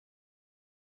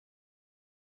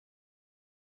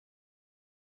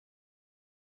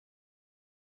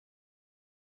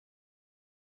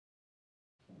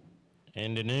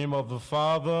In the name of the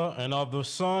Father, and of the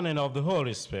Son, and of the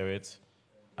Holy Spirit.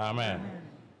 Amen. Amen.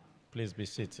 Please be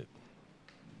seated.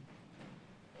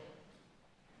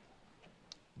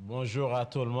 Bonjour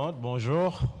à tout le monde.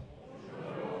 Bonjour.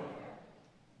 Bonjour.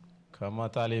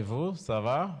 Comment allez-vous? Ça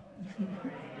va?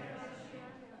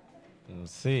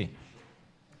 Merci.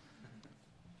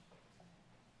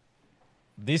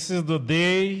 This is the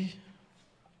day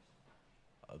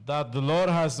that the Lord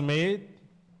has made.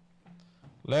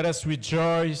 Let us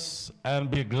rejoice and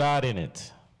be glad in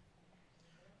it.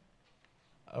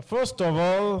 First of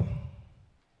all,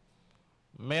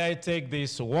 may I take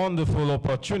this wonderful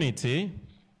opportunity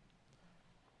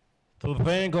to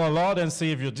thank our Lord and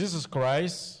Savior Jesus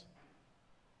Christ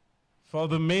for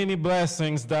the many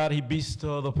blessings that He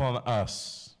bestowed upon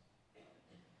us.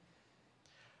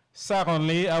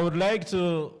 Secondly, I would like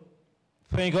to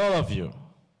thank all of you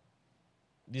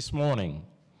this morning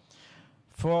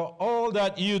for all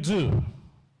that you do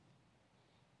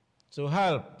to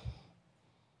help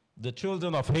the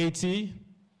children of Haiti,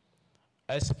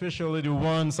 especially the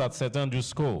ones at St. Andrew's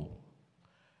School.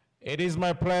 It is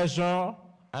my pleasure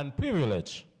and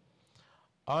privilege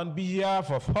on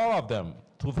behalf of all of them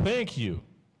to thank you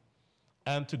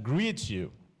and to greet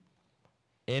you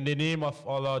in the name of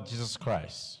our Lord Jesus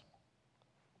Christ.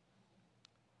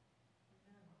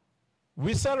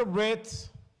 We celebrate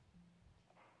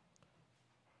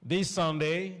this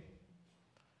Sunday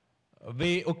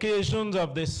the occasions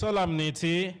of the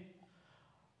solemnity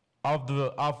of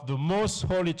the Most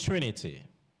Holy Trinity.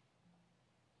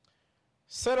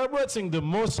 Celebrating the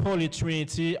Most Holy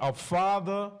Trinity of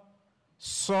Father,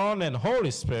 Son, and Holy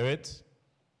Spirit,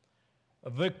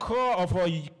 the core of our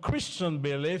Christian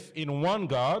belief in one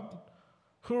God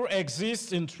who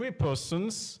exists in three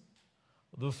persons,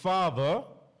 the Father,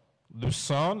 the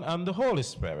Son, and the Holy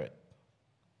Spirit.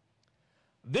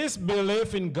 This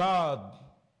belief in God,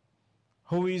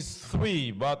 who is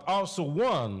three but also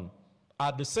one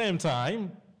at the same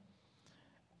time,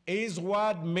 is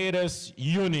what made us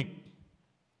unique.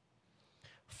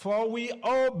 For we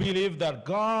all believe that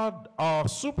God, our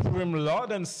supreme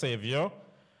Lord and Savior,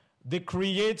 the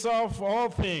creator of all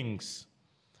things,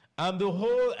 and the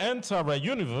whole entire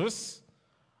universe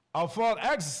of all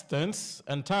existence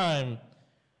and time,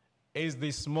 is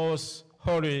this most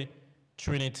holy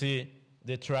Trinity,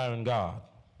 the triune God.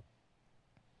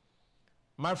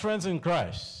 My friends in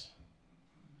Christ,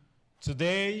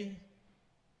 today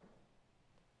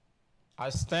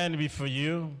I stand before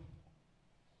you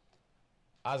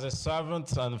as a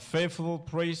servant and faithful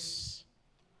priest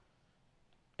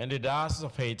in the Diocese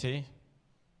of Haiti,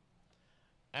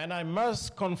 and I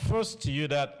must confess to you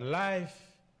that life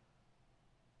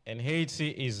in Haiti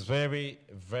is very,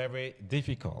 very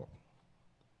difficult.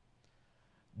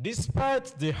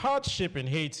 Despite the hardship in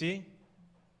Haiti,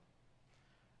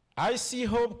 I see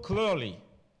hope clearly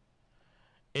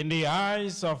in the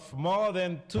eyes of more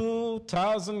than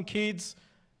 2,000 kids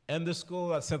in the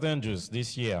school at St. Andrew's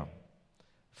this year,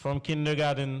 from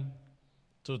kindergarten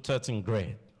to 13th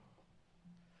grade.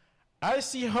 I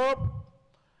see hope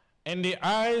in the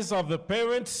eyes of the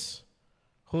parents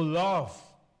who love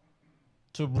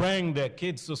to bring their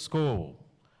kids to school,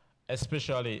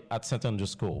 especially at St.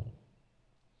 Andrew's School.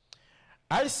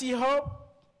 I see hope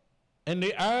in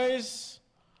the eyes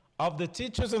of the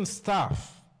teachers and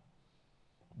staff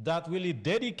that really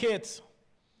dedicate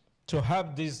to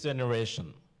help this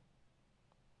generation.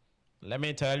 Let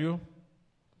me tell you,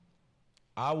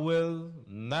 I will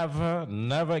never,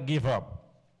 never give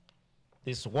up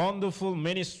this wonderful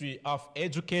ministry of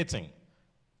educating,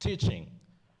 teaching,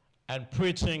 and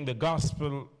preaching the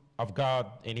gospel of God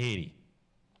in Haiti.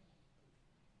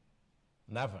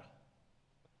 Never.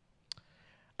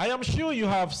 I am sure you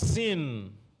have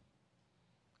seen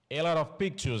a lot of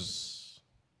pictures,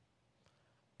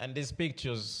 and these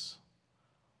pictures,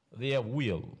 they are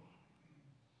real.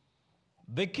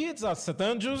 The kids at St.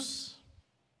 Andrew's,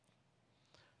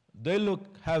 they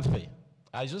look healthy.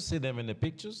 I just see them in the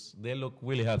pictures, they look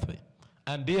really healthy,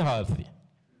 and they're healthy.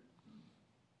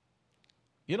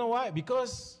 You know why?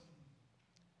 Because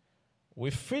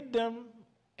we feed them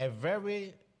a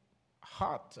very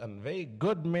hot and very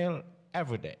good meal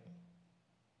every day.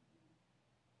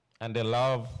 And they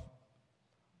love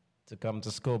to come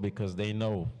to school because they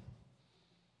know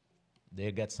they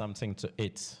get something to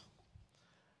eat.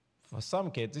 For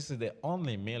some kids, this is the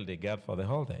only meal they get for the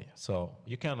whole day. So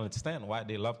you can understand why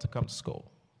they love to come to school.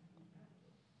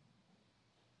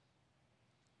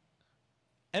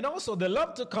 And also, they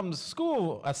love to come to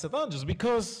school at St. Andrew's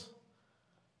because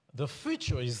the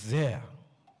future is there.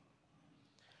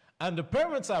 And the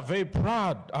parents are very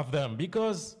proud of them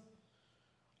because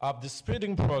of the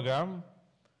speeding program,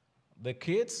 the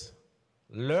kids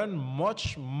learn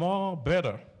much more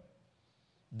better.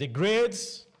 The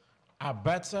grades are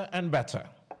better and better.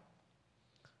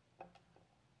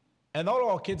 And all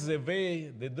our kids, they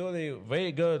do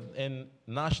very good in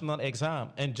national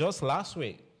exam. And just last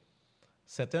week,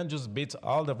 St. Andrews beat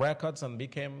all the records and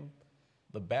became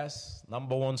the best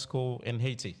 #1 school in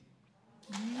Haiti.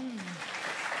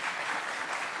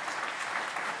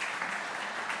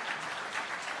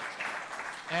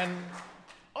 And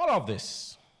all of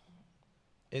this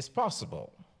is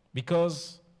possible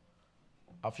because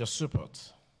of your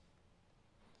support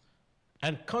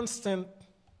and constant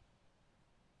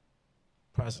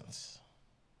presence.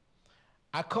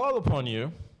 I call upon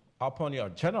you, upon your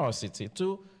generosity,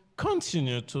 to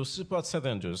continue to support St.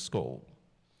 Andrews School.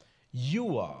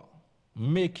 You are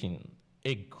making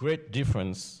a great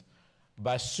difference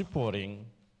by supporting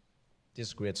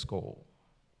this great school.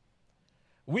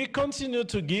 We continue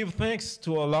to give thanks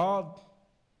to our Lord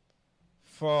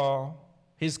for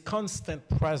his constant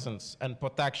presence and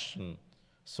protection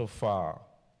so far.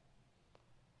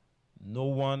 No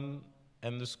one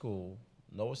in the school,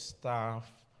 no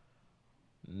staff,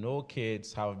 no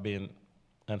kids have been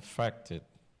infected.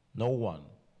 No one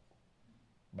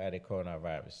by the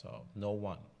coronavirus. So no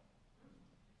one.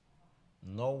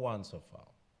 No one so far.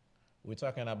 We're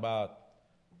talking about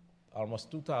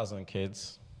almost 2,000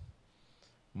 kids,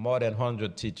 more than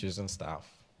 100 teachers and staff.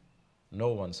 No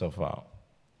one so far.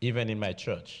 Even in my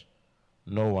church,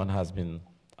 no one has been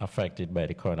affected by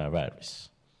the coronavirus.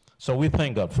 So we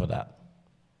thank God for that.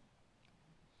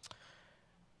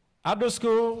 At the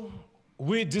school,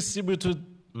 we distributed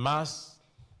masks,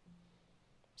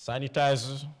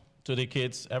 sanitizers to the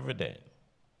kids every day.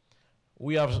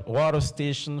 We have water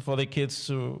stations for the kids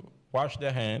to wash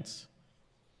their hands.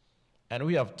 And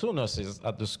we have 2 nurses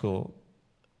at the school.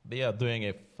 They are doing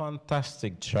a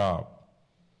fantastic job.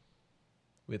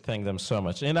 We thank them so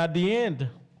much. And at the end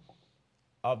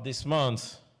of this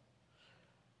month,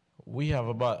 we have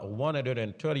about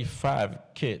 135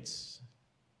 kids,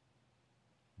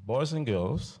 boys and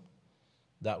girls,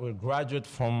 that will graduate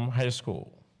from high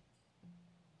school.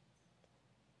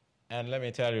 And let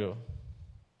me tell you,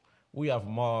 we have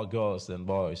more girls than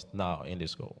boys now in the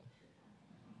school.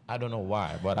 I don't know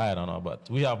why, but I don't know, but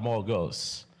we have more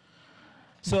girls.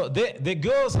 So the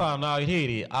girls are now in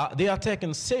Haiti, they are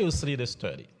taking seriously the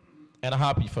study, and I'm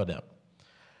happy for them.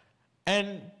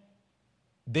 And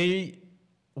they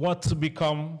want to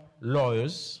become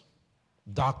lawyers,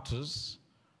 doctors,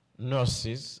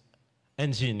 nurses,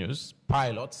 engineers,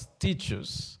 pilots,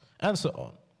 teachers, and so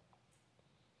on.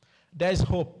 There is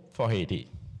hope for Haiti.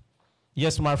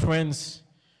 Yes, my friends,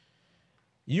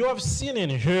 you have seen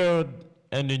and heard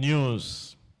in the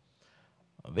news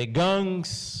the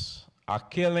gangs are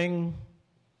killing,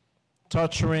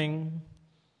 torturing,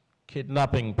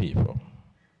 kidnapping people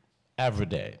every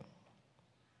day.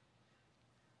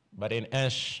 But in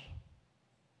Hinche,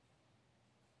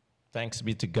 thanks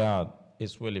be to God,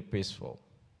 it's really peaceful.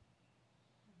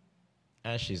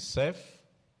 Hinche is safe,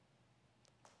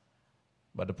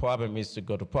 but the problem is to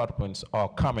go to Port-au-Prince or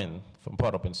coming from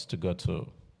Port-au-Prince to go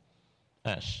to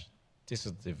Hinche. This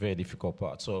is the very difficult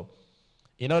part. So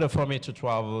in order for me to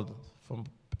travel from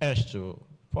Hinche to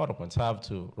Port-au-Prince, I have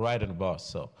to ride on a bus.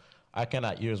 So I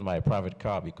cannot use my private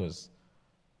car because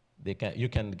you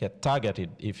can get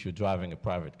targeted if you're driving a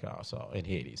private car in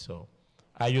Haiti. So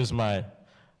I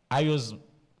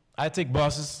take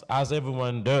buses as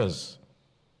everyone does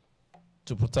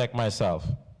to protect myself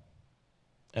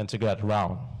and to get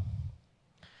around.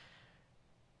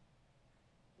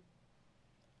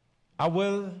 I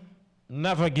will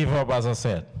never give up, as I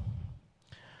said.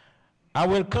 I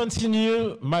will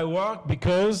continue my work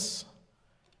because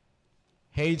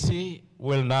Haiti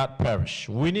will not perish.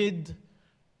 We need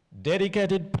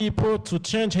dedicated people to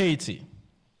change Haiti.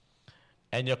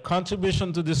 And your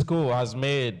contribution to the school has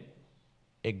made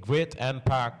a great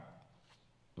impact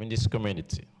in this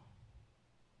community.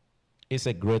 It's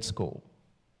a great school.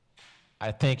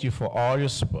 I thank you for all your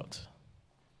support.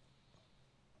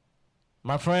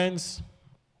 My friends,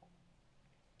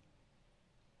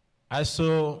 I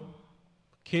saw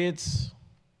kids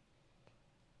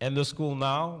in the school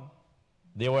now.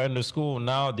 They were in the school,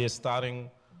 now they're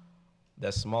starting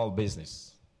their small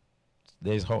business.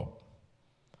 There's hope.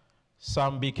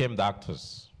 Some became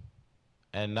doctors,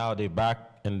 and now they're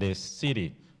back in the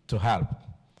city to help.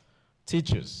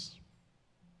 Teachers.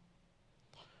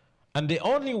 And the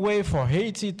only way for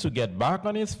Haiti to get back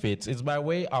on its feet is by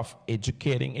way of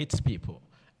educating its people.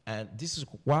 And this is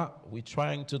what we're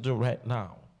trying to do right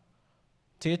now.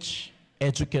 Teach,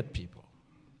 educate people.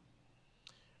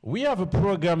 We have a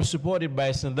program supported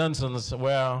by St. Dunstan's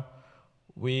where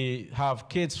we have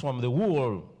kids from the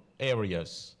rural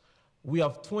areas. We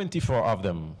have 24 of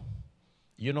them.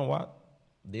 You know what?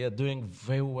 They are doing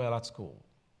very well at school.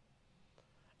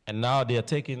 And now they are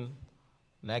taking,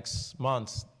 next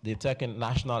month, they're taking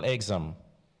national exam.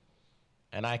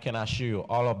 And I can assure you,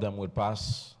 all of them will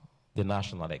pass the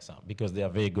national exam because they are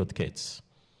very good kids,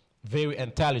 very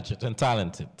intelligent and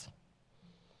talented.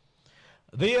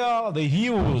 They are the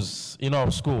heroes in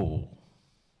our school.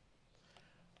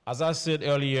 As I said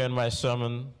earlier in my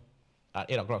sermon at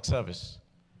 8 o'clock service,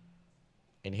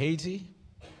 in Haiti,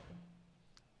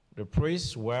 the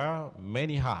priests wear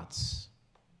many hats.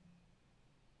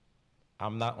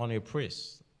 I'm not only a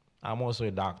priest, I'm also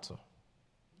a doctor,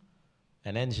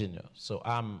 an engineer. So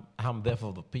I'm there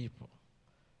for the people,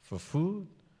 for food,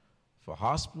 for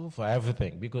hospital, for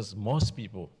everything, because most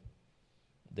people,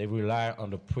 they rely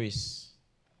on the priests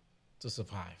to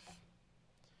survive.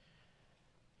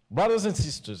 Brothers and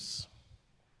sisters,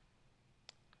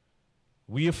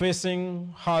 we are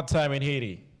facing hard time in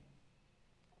Haiti,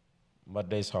 but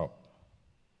there's hope.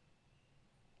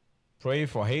 Pray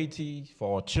for Haiti,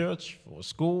 for our church, for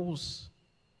schools,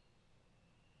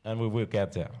 and we will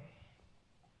get there.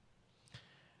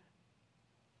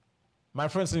 My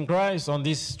friends in Christ, on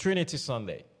this Trinity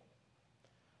Sunday,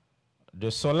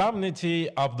 the solemnity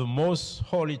of the Most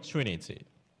Holy Trinity,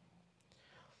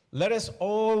 let us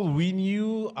all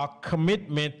renew our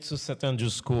commitment to St.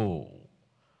 Andrew's School,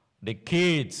 the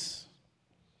kids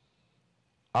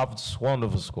of this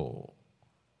wonderful school.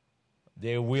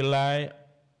 They rely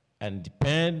and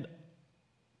depend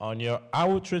on your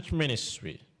outreach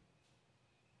ministry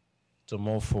to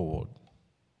move forward.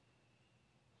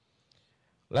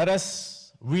 Let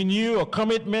us renew a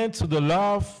commitment to the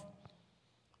love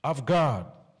of God,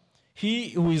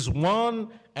 He who is one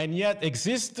and yet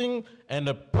existing in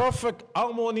the perfect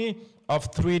harmony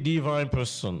of three divine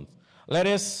persons. Let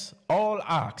us all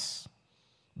ask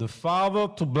the Father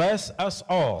to bless us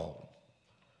all,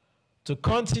 to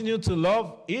continue to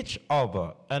love each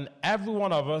other and every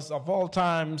one of us of all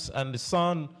times, and the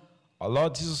Son, our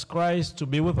Lord Jesus Christ, to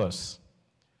be with us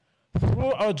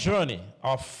through our journey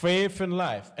of faith and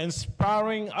life,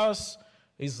 inspiring us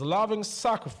His loving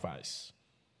sacrifice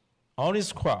on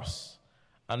His cross,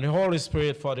 and the Holy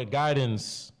Spirit for the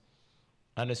guidance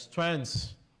and the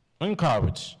strength and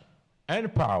courage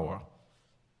and power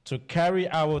to carry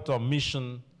out our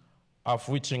mission of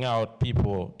reaching out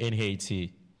people in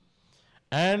Haiti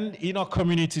and in our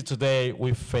community today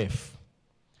with faith.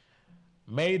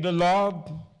 May the Lord,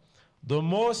 the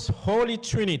most holy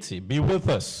Trinity, be with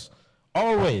us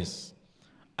always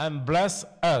and bless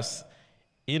us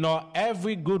in our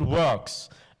every good works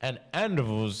and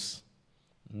endeavors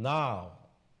now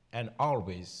and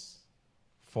always,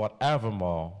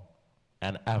 forevermore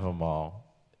and evermore.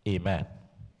 Amen.